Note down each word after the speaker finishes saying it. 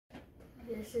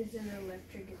This is an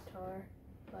electric guitar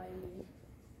by me.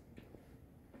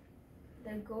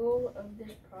 The goal of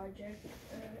this project,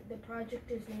 the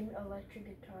project is named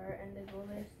Electric Guitar, and the goal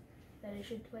is that it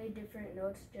should play different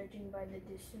notes judging by the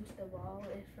distance the ball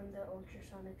is from the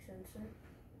ultrasonic sensor.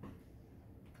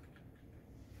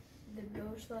 The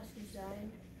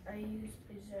build/design I used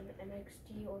is an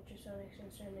NXT ultrasonic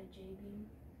sensor and a J-beam.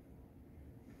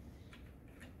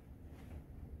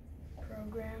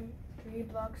 Program. 3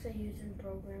 blocks I use in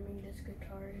programming this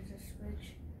guitar is a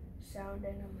switch, sound,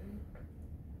 and a loop.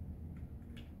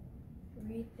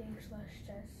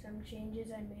 Rethink/test. Some changes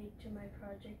I made to my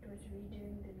project was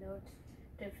redoing the notes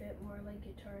to fit more like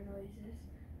guitar noises.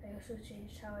 I also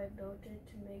changed how I built it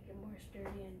to make it more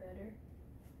sturdy and better.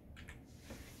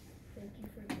 Thank you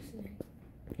for listening.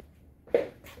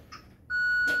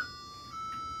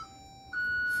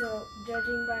 So,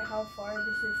 judging by how far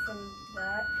this is from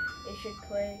that, it should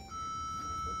play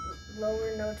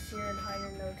lower notes here and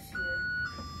higher notes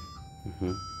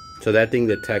here. So that thing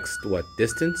detects what,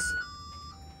 distance?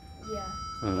 Yeah,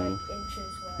 like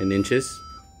inches wide. In inches?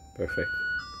 Perfect.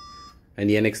 And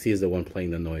the NXT is the one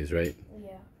playing the noise, right?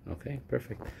 Yeah. Okay,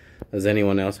 perfect. Does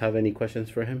anyone else have any questions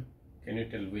for him? Can you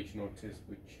tell which notes is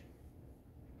which?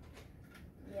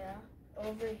 Yeah,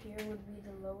 over here would be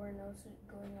the lower notes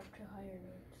going up to higher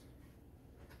notes.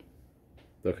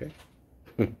 Okay.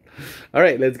 All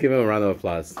right, let's give him a round of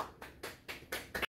applause.